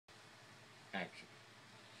action.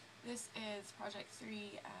 This is Project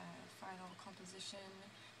 3 final composition,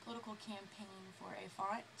 political campaign for a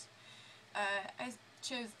font. I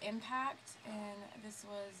chose Impact, and this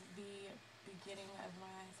was the beginning of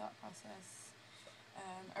my thought process.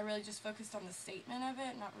 I really just focused on the statement of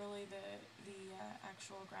it, not really the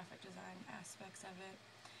actual graphic design aspects of it,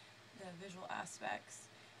 the visual aspects.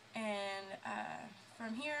 And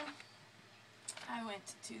from here, I went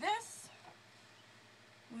to this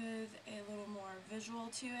with a little more visual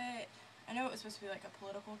to it. I know it was supposed to be like a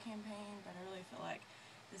political campaign, but I really feel like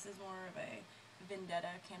this is more of a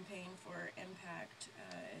vendetta campaign for Impact.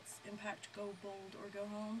 It's Impact Go Bold or Go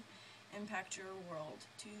Home, Impact Your World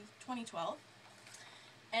to 2012.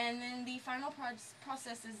 And then the final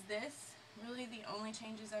process is this. Really the only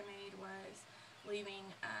changes I made was leaving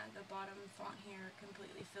the bottom font here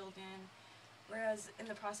completely filled in, whereas in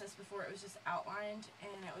the process before it was just outlined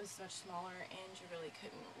and it was much smaller and you really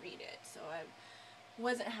couldn't read it, so I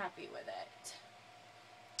wasn't happy with it.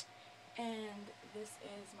 And this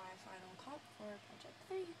is my final